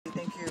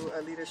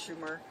Leader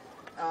Schumer.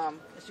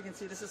 As you can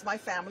see, this is my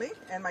family,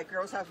 and my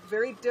girls have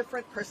very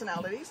different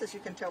personalities, as you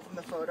can tell from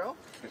the photo.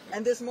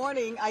 And this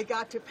morning, I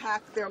got to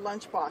pack their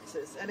lunch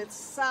boxes, and it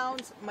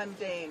sounds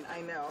mundane,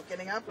 I know,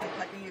 getting up and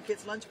packing your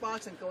kid's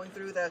lunchbox and going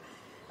through the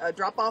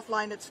drop-off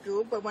line at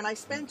school. But when I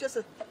spend just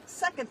a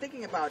second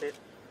thinking about it,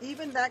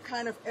 even that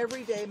kind of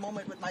everyday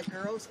moment with my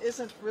girls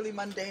isn't really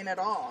mundane at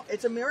all.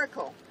 It's a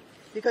miracle.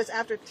 Because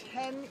after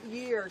 10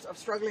 years of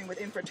struggling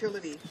with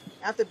infertility,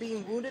 after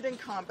being wounded in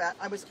combat,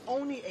 I was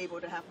only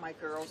able to have my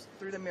girls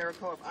through the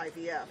miracle of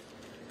IVF.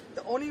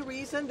 The only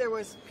reason there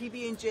was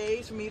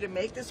PB&Js for me to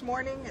make this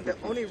morning, and the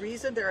only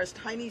reason there is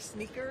tiny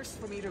sneakers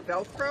for me to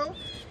Velcro,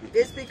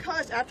 is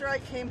because after I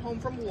came home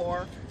from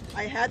war,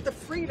 I had the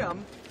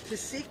freedom to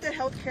seek the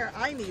health care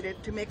I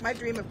needed to make my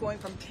dream of going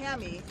from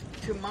Tammy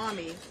to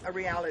Mommy a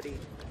reality.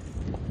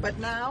 But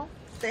now,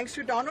 thanks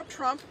to Donald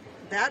Trump,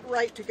 that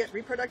right to get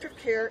reproductive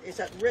care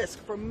is at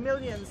risk for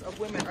millions of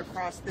women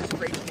across this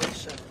great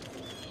nation.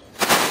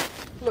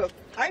 Look,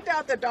 I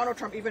doubt that Donald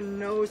Trump even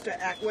knows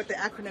what the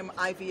acronym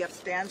IVF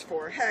stands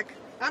for. Heck,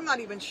 I'm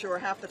not even sure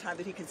half the time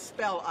that he can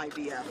spell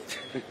IVF.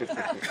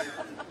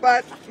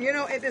 But, you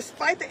know,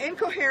 despite the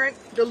incoherent,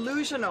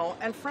 delusional,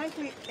 and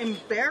frankly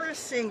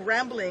embarrassing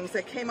ramblings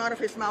that came out of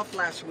his mouth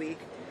last week,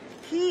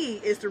 he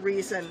is the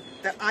reason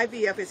that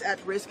IVF is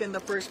at risk in the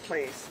first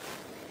place.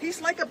 He's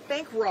like a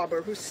bank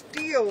robber who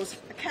steals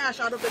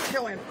cash out of the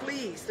till and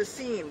flees the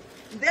scene.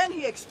 Then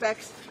he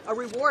expects a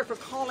reward for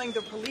calling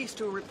the police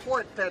to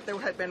report that there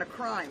had been a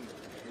crime.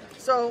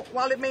 So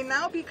while it may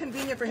now be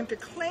convenient for him to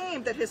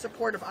claim that his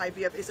support of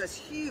IVF is as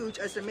huge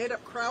as the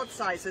made-up crowd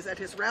sizes at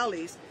his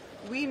rallies,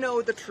 we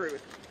know the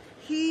truth.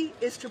 He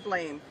is to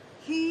blame.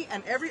 He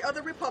and every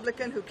other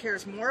Republican who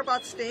cares more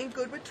about staying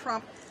good with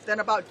Trump than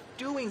about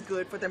doing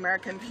good for the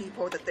American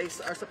people that they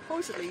are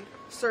supposedly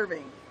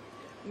serving.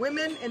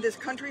 Women in this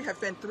country have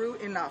been through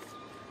enough.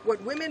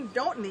 What women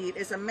don't need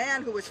is a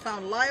man who was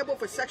found liable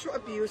for sexual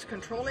abuse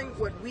controlling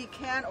what we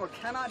can or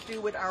cannot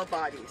do with our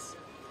bodies.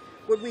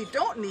 What we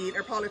don't need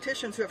are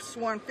politicians who have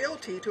sworn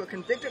fealty to a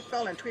convicted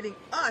felon treating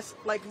us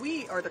like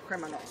we are the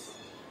criminals.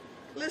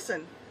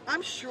 Listen,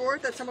 I'm sure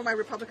that some of my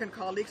Republican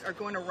colleagues are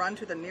going to run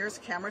to the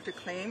nearest camera to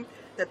claim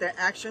that their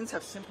actions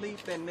have simply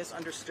been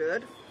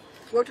misunderstood.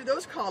 Well, to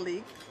those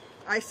colleagues,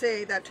 I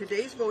say that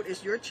today's vote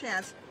is your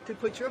chance to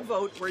put your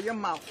vote where your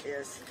mouth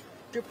is,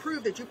 to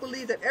prove that you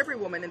believe that every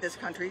woman in this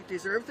country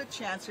deserves the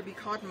chance to be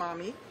called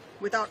mommy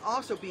without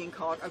also being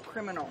called a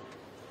criminal.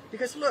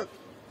 Because look,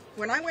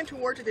 when I went to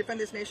war to defend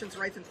this nation's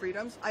rights and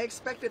freedoms, I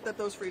expected that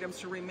those freedoms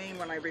to remain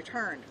when I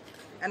returned.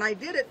 And I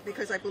did it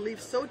because I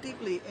believe so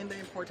deeply in the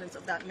importance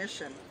of that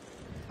mission.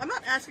 I'm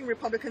not asking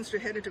Republicans to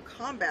head into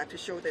combat to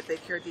show that they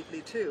care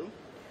deeply too.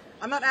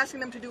 I'm not asking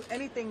them to do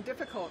anything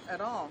difficult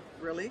at all,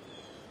 really.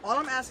 All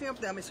I'm asking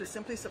of them is to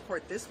simply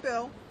support this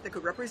bill that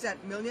could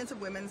represent millions of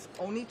women's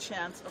only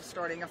chance of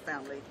starting a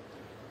family.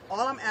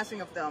 All I'm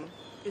asking of them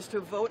is to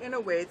vote in a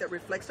way that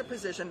reflects the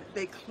position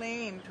they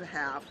claim to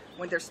have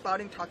when they're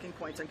spouting talking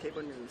points on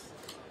cable news.